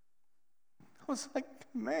 I was like,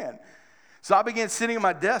 man. So I began sitting at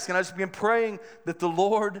my desk and I just began praying that the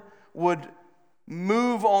Lord would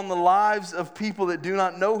move on the lives of people that do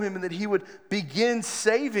not know him, and that he would begin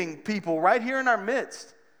saving people right here in our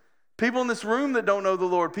midst. People in this room that don't know the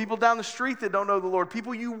Lord, people down the street that don't know the Lord,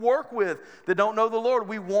 people you work with that don't know the Lord.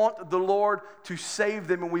 We want the Lord to save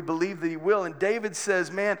them, and we believe that he will. And David says,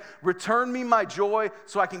 man, return me my joy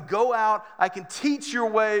so I can go out, I can teach your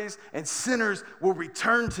ways, and sinners will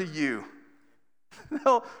return to you.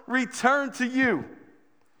 They'll return to you.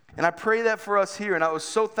 And I pray that for us here, and I was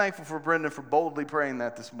so thankful for Brendan for boldly praying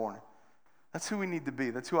that this morning. That's who we need to be.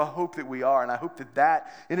 That's who I hope that we are, and I hope that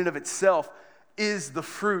that in and of itself is the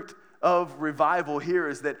fruit of revival here,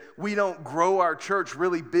 is that we don't grow our church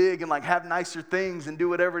really big and like have nicer things and do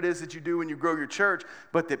whatever it is that you do when you grow your church,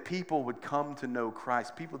 but that people would come to know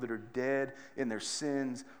Christ. People that are dead in their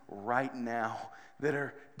sins right now, that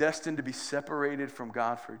are destined to be separated from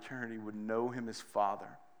God for eternity, would know him as Father.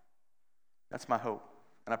 That's my hope.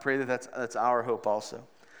 And I pray that that's our hope also.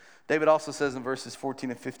 David also says in verses 14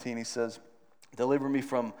 and 15, he says, deliver me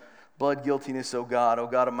from blood guiltiness, O God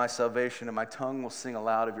of my salvation, and my tongue will sing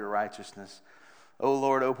aloud of your righteousness. O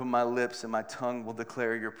Lord, open my lips, and my tongue will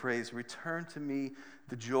declare your praise. Return to me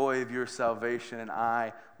the joy of your salvation, and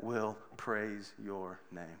I will praise your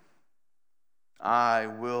name. I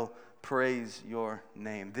will praise your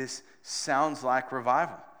name. This sounds like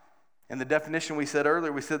revival. And the definition we said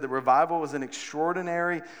earlier, we said that revival was an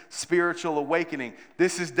extraordinary spiritual awakening.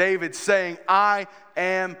 This is David saying, I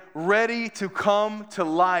am ready to come to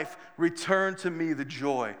life. Return to me the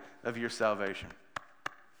joy of your salvation.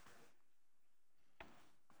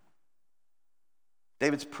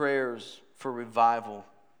 David's prayers for revival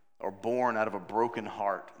are born out of a broken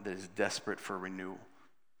heart that is desperate for renewal.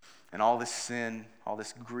 And all this sin, all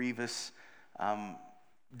this grievous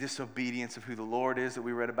disobedience of who the Lord is that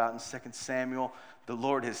we read about in 2 Samuel, the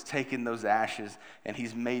Lord has taken those ashes and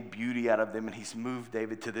he's made beauty out of them, and he's moved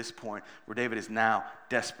David to this point where David is now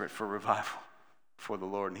desperate for revival for the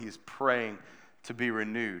Lord, and he's praying to be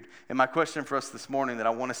renewed. And my question for us this morning that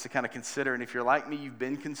I want us to kind of consider, and if you're like me, you've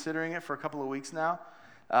been considering it for a couple of weeks now,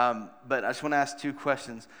 but I just want to ask 2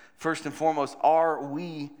 questions. First and foremost, are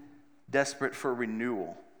we desperate for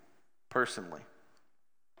renewal personally?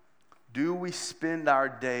 Do we spend our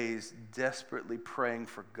days desperately praying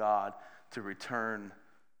for God to return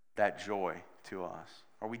that joy to us?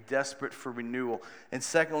 Are we desperate for renewal? And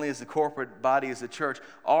secondly, as a corporate body, as a church,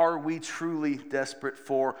 are we truly desperate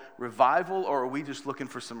for revival, or are we just looking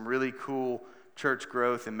for some really cool church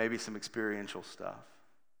growth and maybe some experiential stuff?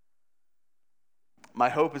 My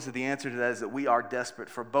hope is that the answer to that is that we are desperate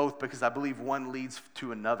for both, because I believe one leads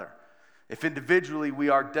to another. If individually we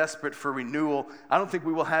are desperate for renewal, I don't think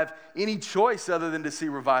we will have any choice other than to see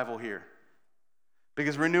revival here,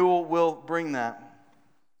 because renewal will bring that.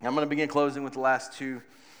 I'm going to begin closing with the last two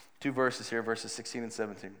verses here, verses 16 and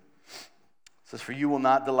 17. It says, for you will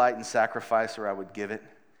not delight in sacrifice, or I would give it.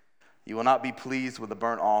 You will not be pleased with a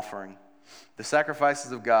burnt offering. The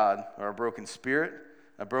sacrifices of God are a broken spirit,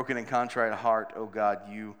 a broken and contrite heart, O God,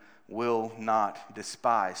 you will not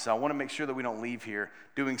despise. So I want to make sure that we don't leave here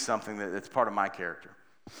doing something that's part of my character.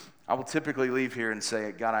 I will typically leave here and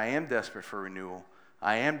say, God, I am desperate for renewal.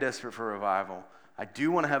 I am desperate for revival. I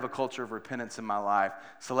do want to have a culture of repentance in my life.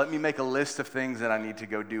 So let me make a list of things that I need to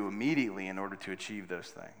go do immediately in order to achieve those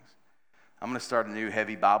things. I'm going to start a new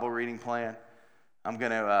heavy Bible reading plan. I'm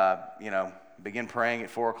going to, begin praying at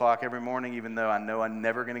 4 o'clock every morning, even though I know I'm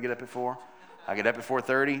never going to get up at 4. I get up at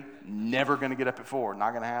 4:30, never going to get up at 4.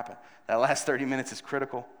 Not going to happen. That last 30 minutes is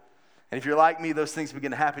critical. And if you're like me, those things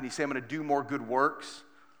begin to happen. You say, I'm going to do more good works,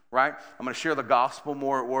 right? I'm going to share the gospel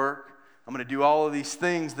more at work. I'm going to do all of these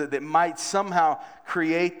things that might somehow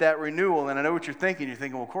create that renewal. And I know what you're thinking. You're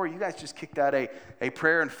thinking, well, Cory, you guys just kicked out a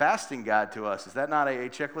prayer and fasting guide to us. Is that not a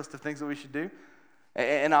checklist of things that we should do?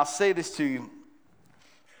 And I'll say this to you.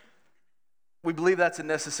 We believe that's a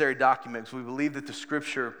necessary document because we believe that the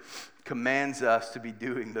Scripture commands us to be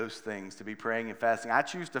doing those things, to be praying and fasting. I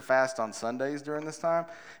choose to fast on Sundays during this time,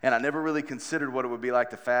 and I never really considered what it would be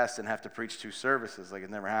like to fast and have to preach 2 services. Like,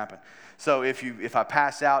 it never happened. So if I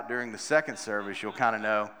pass out during the second service, you'll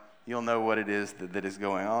know what it is that is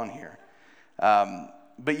going on here.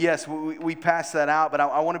 But yes, we pass that out, but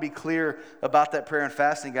I want to be clear about that prayer and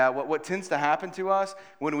fasting guide. What tends to happen to us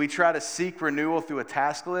when we try to seek renewal through a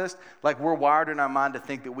task list, like we're wired in our mind to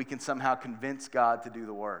think that we can somehow convince God to do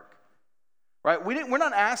the work. Right? We're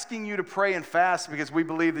not asking you to pray and fast because we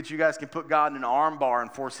believe that you guys can put God in an arm bar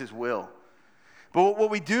and force His will. But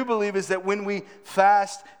what we do believe is that when we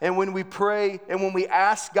fast and when we pray and when we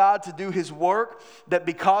ask God to do His work, that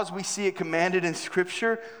because we see it commanded in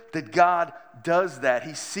Scripture, that God does that.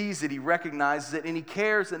 He sees it, He recognizes it, and He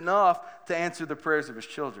cares enough to answer the prayers of His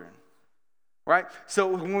children. Right? So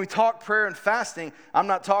when we talk prayer and fasting, I'm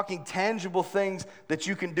not talking tangible things that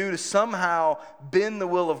you can do to somehow bend the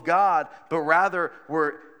will of God, but rather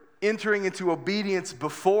we're entering into obedience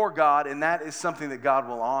before God, and that is something that God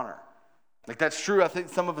will honor. Like, that's true. I think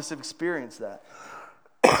some of us have experienced that.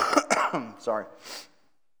 Sorry.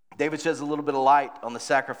 David sheds a little bit of light on the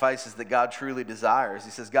sacrifices that God truly desires.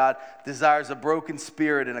 He says, God desires a broken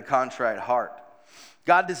spirit and a contrite heart.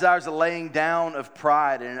 God desires a laying down of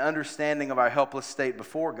pride and an understanding of our helpless state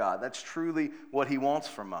before God. That's truly what He wants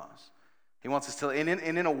from us. He wants us to, and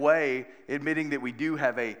in a way, admitting that we do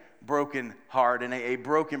have a broken heart and a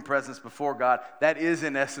broken presence before God, that is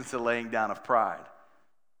in essence a laying down of pride.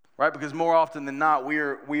 Right? Because more often than not, we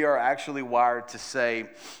are actually wired to say,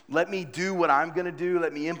 let me do what I'm going to do.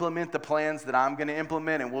 Let me implement the plans that I'm going to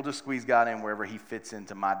implement, and we'll just squeeze God in wherever He fits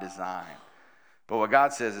into my design. But what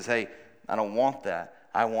God says is, hey, I don't want that.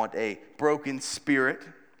 I want a broken spirit,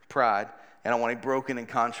 pride, and I want a broken and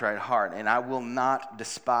contrite heart, and I will not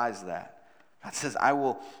despise that. God says, I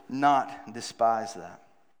will not despise that.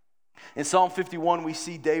 In Psalm 51, we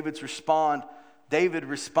see David respond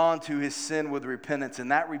to his sin with repentance,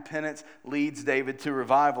 and that repentance leads David to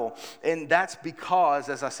revival. And that's because,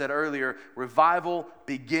 as I said earlier, revival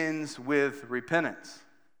begins with repentance.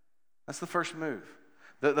 That's the first move.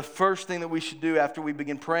 The first thing that we should do after we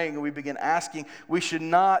begin praying and we begin asking, we should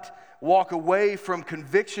not walk away from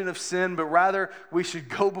conviction of sin, but rather we should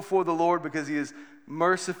go before the Lord because He is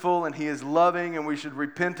merciful and He is loving, and we should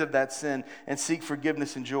repent of that sin and seek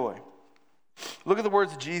forgiveness and joy. Look at the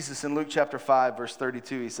words of Jesus in Luke chapter 5, verse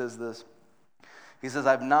 32. He says this. He says,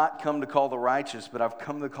 I've not come to call the righteous, but I've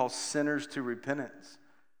come to call sinners to repentance.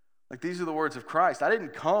 Like, these are the words of Christ. I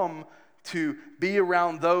didn't come to be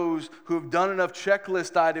around those who have done enough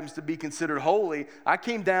checklist items to be considered holy. I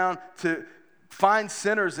came down to find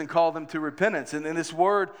sinners and call them to repentance. And in this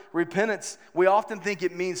word, repentance, we often think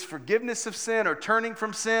it means forgiveness of sin or turning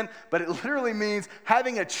from sin, but it literally means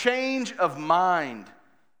having a change of mind.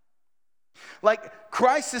 Like,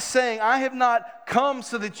 Christ is saying, I have not come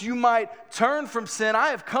so that you might turn from sin. I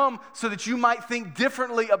have come so that you might think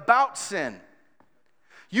differently about sin.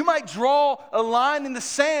 You might draw a line in the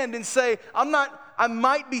sand and say, I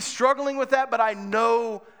might be struggling with that, but I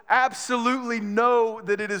absolutely know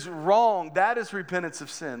that it is wrong. That is repentance of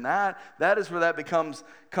sin. That is where that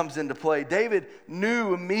comes into play. David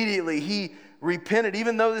knew immediately. He repented,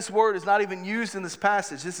 even though this word is not even used in this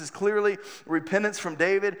passage. This is clearly repentance from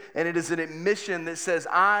David, and it is an admission that says,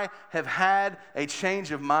 I have had a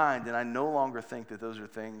change of mind, and I no longer think that those are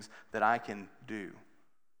things that I can do.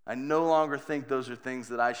 I no longer think those are things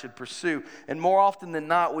that I should pursue. And more often than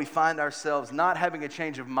not, we find ourselves not having a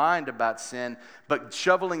change of mind about sin, but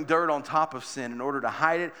shoveling dirt on top of sin in order to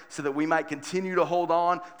hide it so that we might continue to hold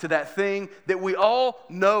on to that thing that we all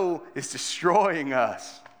know is destroying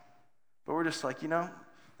us. But we're just like, let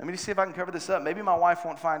me just see if I can cover this up. Maybe my wife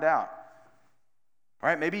won't find out.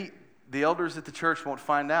 Right? Maybe the elders at the church won't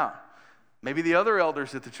find out. Maybe the other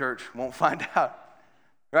elders at the church won't find out.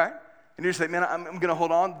 Right? And you're just like, man, I'm going to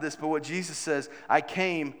hold on to this. But what Jesus says, I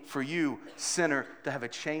came for you, sinner, to have a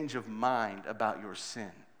change of mind about your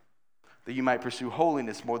sin, that you might pursue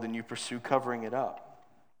holiness more than you pursue covering it up.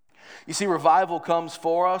 You see, revival comes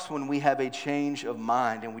for us when we have a change of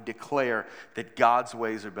mind and we declare that God's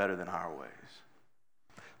ways are better than our ways.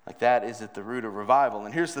 Like that is at the root of revival.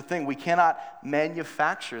 And here's the thing, we cannot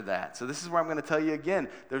manufacture that. So this is where I'm going to tell you again,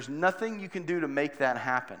 there's nothing you can do to make that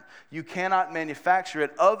happen. You cannot manufacture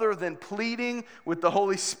it other than pleading with the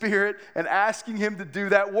Holy Spirit and asking Him to do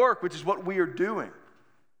that work, which is what we are doing.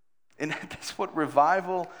 And that's what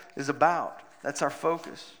revival is about. That's our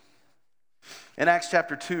focus. In Acts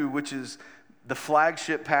chapter 2, which is the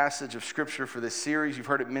flagship passage of Scripture for this series, you've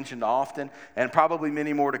heard it mentioned often, and probably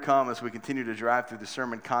many more to come as we continue to drive through the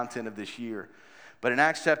sermon content of this year. But in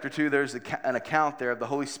Acts chapter 2, there's an account there of the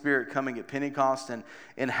Holy Spirit coming at Pentecost and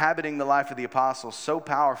inhabiting the life of the apostles so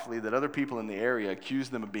powerfully that other people in the area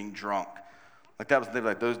accused them of being drunk. They were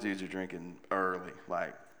like, those dudes are drinking early.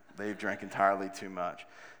 Like, they've drank entirely too much.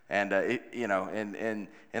 And, and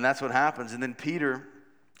that's what happens. And then Peter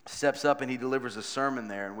steps up and he delivers a sermon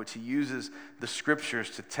there in which he uses the scriptures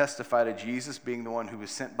to testify to Jesus being the one who was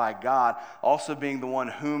sent by God, also being the one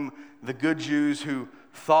whom the good Jews who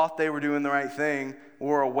thought they were doing the right thing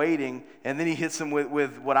were awaiting. And then he hits them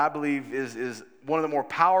with what I believe is one of the more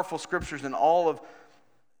powerful scriptures in all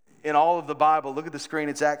of the Bible. Look at the screen.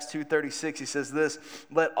 It's Acts 2:36. He says this,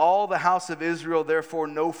 "Let all the house of Israel therefore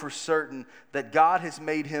know for certain that God has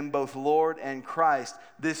made him both Lord and Christ,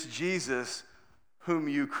 this Jesus whom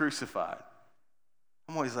you crucified."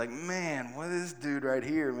 I'm always like, man, what is this dude right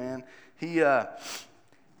here, man?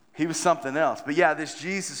 He was something else. But yeah, this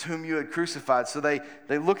Jesus whom you had crucified. So they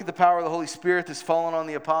look at the power of the Holy Spirit that's fallen on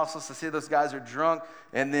the apostles. They say those guys are drunk.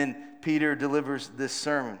 And then Peter delivers this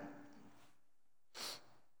sermon.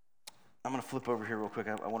 I'm going to flip over here real quick.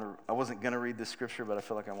 I wasn't going to read this scripture, but I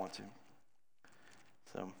feel like I want to.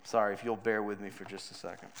 So sorry if you'll bear with me for just a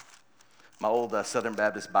second. My old Southern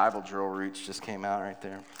Baptist Bible drill roots just came out right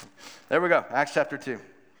there. There we go. Acts chapter 2.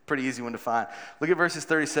 Pretty easy one to find. Look at verses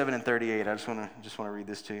 37 and 38. I just want to read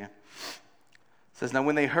this to you. It says, "Now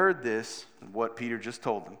when they heard this," what Peter just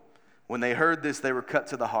told them, "when they heard this, they were cut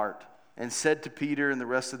to the heart and said to Peter and the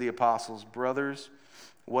rest of the apostles, 'Brothers,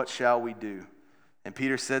 what shall we do?' And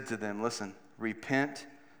Peter said to them, 'Listen, repent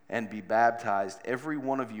and be baptized, every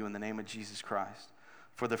one of you, in the name of Jesus Christ,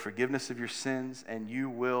 for the forgiveness of your sins, and you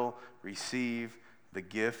will receive the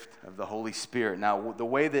gift of the Holy Spirit.'" Now, the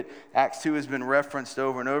way that Acts 2 has been referenced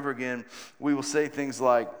over and over again, we will say things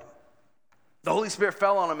like, the Holy Spirit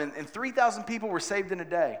fell on them, and 3,000 people were saved in a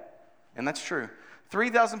day. And that's true.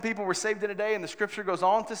 3,000 people were saved in a day, and the scripture goes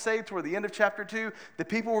on to say toward the end of chapter 2, the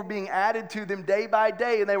people were being added to them day by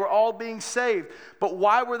day, and they were all being saved. But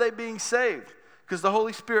why were they being saved? Because the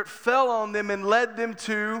Holy Spirit fell on them and led them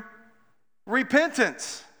to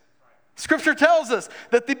repentance. Scripture tells us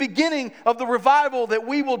that the beginning of the revival that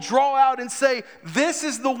we will draw out and say, this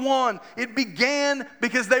is the one. It began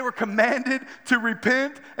because they were commanded to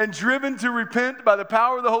repent and driven to repent by the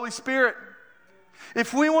power of the Holy Spirit.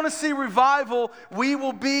 If we want to see revival, we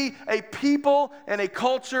will be a people and a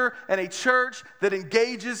culture and a church that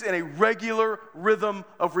engages in a regular rhythm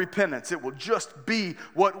of repentance. It will just be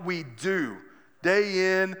what we do.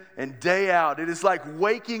 Day in and day out. It is like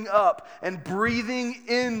waking up and breathing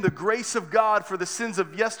in the grace of God for the sins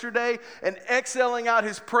of yesterday and exhaling out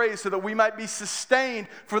His praise so that we might be sustained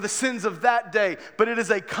for the sins of that day. But it is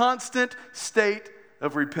a constant state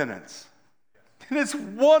of repentance. And it's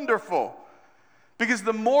wonderful because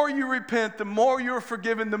the more you repent, the more you're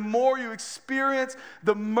forgiven, the more you experience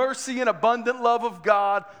the mercy and abundant love of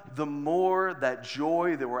God, the more that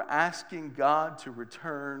joy that we're asking God to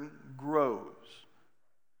return grows.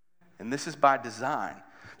 And this is by design.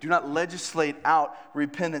 Do not legislate out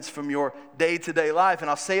repentance from your day-to-day life. And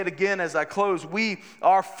I'll say it again as I close. We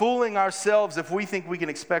are fooling ourselves if we think we can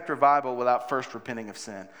expect revival without first repenting of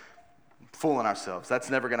sin. Fooling ourselves. That's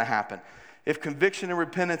never going to happen. If conviction and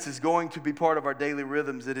repentance is going to be part of our daily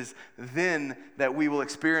rhythms, it is then that we will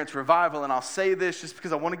experience revival. And I'll say this just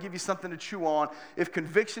because I want to give you something to chew on. If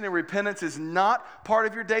conviction and repentance is not part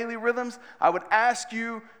of your daily rhythms, I would ask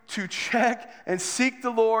you to check and seek the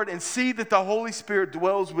Lord and see that the Holy Spirit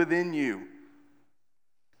dwells within you.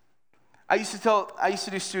 I used to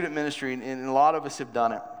do student ministry, and a lot of us have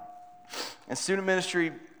done it. And student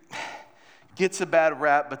ministry gets a bad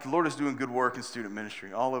rap, but the Lord is doing good work in student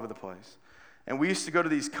ministry all over the place. And we used to go to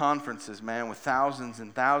these conferences, man, with thousands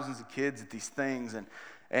and thousands of kids at these things.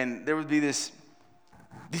 And there would be this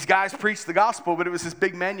these guys preached the gospel, but it was this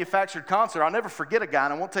big manufactured concert. I'll never forget a guy,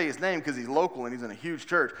 and I won't tell you his name because he's local and he's in a huge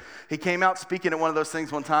church. He came out speaking at one of those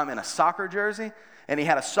things one time in a soccer jersey, and he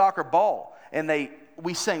had a soccer ball. And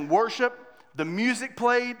we sang worship, the music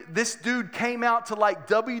played. This dude came out to like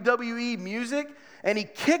WWE music, and he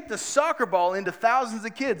kicked the soccer ball into thousands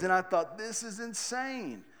of kids. And I thought, this is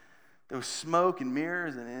insane. There was smoke and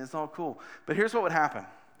mirrors, and it's all cool. But here's what would happen.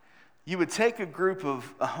 You would take a group of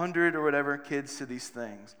 100 or whatever kids to these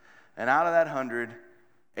things, and out of that 100,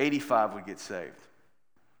 85 would get saved.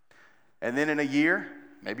 And then in a year,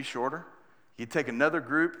 maybe shorter, you'd take another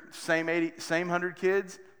group, same 100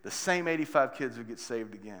 kids, the same 85 kids would get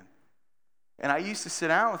saved again. And I used to sit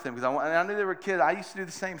down with them because I knew they were kids. I used to do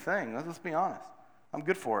the same thing. Let's be honest. I'm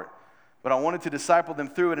good for it. But I wanted to disciple them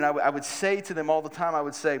through it, and I would say to them all the time, I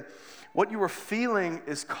would say, what you are feeling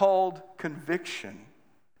is called conviction.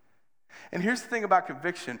 And here's the thing about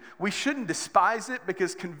conviction. We shouldn't despise it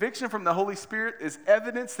because conviction from the Holy Spirit is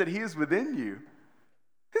evidence that He is within you.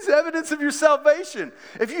 It's evidence of your salvation.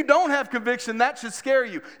 If you don't have conviction, that should scare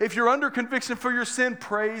you. If you're under conviction for your sin,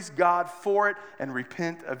 praise God for it and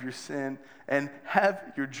repent of your sin and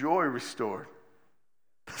have your joy restored.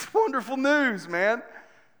 That's wonderful news, man.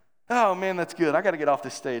 Oh, man, that's good. I got to get off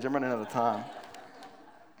this stage. I'm running out of time.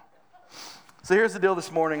 So here's the deal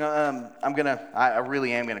this morning. I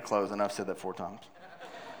really am going to close, and I've said that 4 times.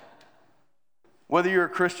 Whether you're a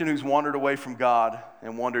Christian who's wandered away from God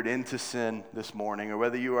and wandered into sin this morning, or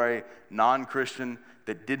whether you are a non-Christian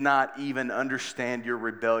that did not even understand your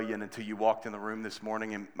rebellion until you walked in the room this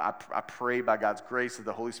morning, and I pray by God's grace that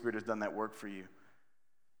the Holy Spirit has done that work for you.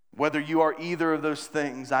 Whether you are either of those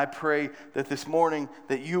things, I pray that this morning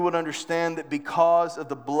that you would understand that because of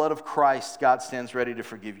the blood of Christ, God stands ready to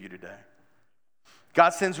forgive you today.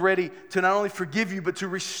 God stands ready to not only forgive you, but to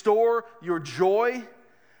restore your joy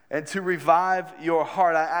and to revive your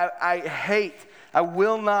heart. I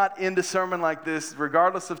will not end a sermon like this,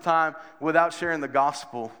 regardless of time, without sharing the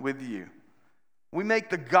gospel with you. We make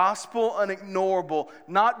the gospel unignorable,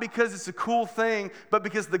 not because it's a cool thing, but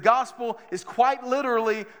because the gospel is quite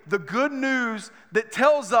literally the good news that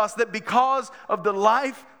tells us that because of the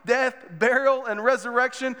life, death, burial, and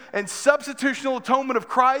resurrection and substitutional atonement of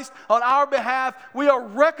Christ on our behalf, we are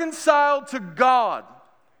reconciled to God.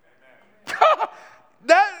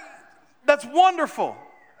 That's wonderful.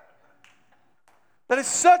 That is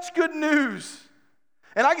such good news.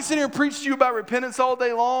 And I can sit here and preach to you about repentance all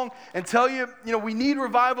day long and tell you, we need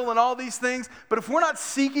revival and all these things. But if we're not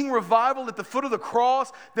seeking revival at the foot of the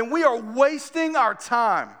cross, then we are wasting our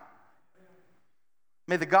time.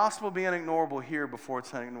 May the gospel be unignorable here before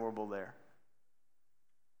it's unignorable there.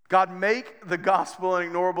 God, make the gospel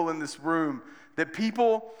unignorable in this room, that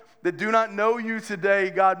people that do not know you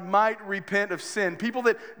today, God, might repent of sin. People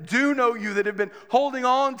that do know you, that have been holding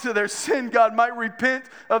on to their sin, God, might repent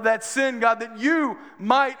of that sin, God, that you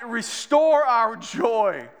might restore our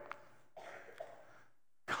joy.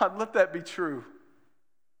 God, let that be true.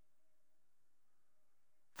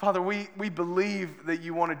 Father, we believe that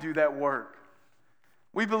you want to do that work.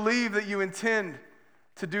 We believe that you intend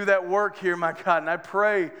to do that work here, my God, and I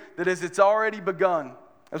pray that as it's already begun,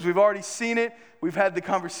 as we've already seen it, we've had the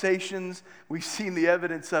conversations, we've seen the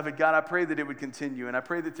evidence of it. God, I pray that it would continue. And I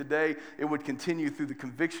pray that today it would continue through the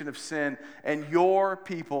conviction of sin and your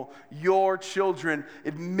people, your children,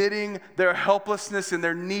 admitting their helplessness and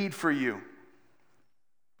their need for you.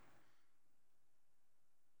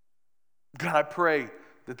 God, I pray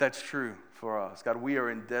that that's true for us. God, we are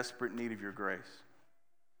in desperate need of your grace.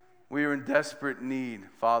 We are in desperate need,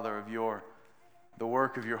 Father, of the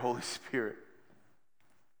work of your Holy Spirit.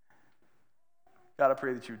 God, I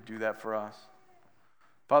pray that you would do that for us.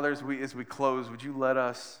 Father, as we close, would you let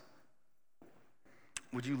us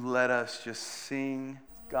just sing,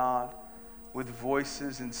 God, with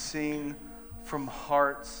voices and sing from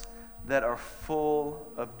hearts that are full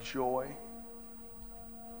of joy?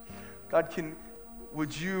 God,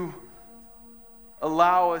 would you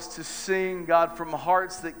allow us to sing, God, from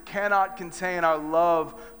hearts that cannot contain our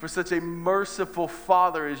love for such a merciful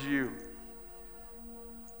Father as you?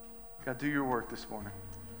 God, do your work this morning.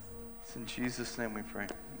 It's in Jesus' name we pray.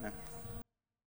 Amen.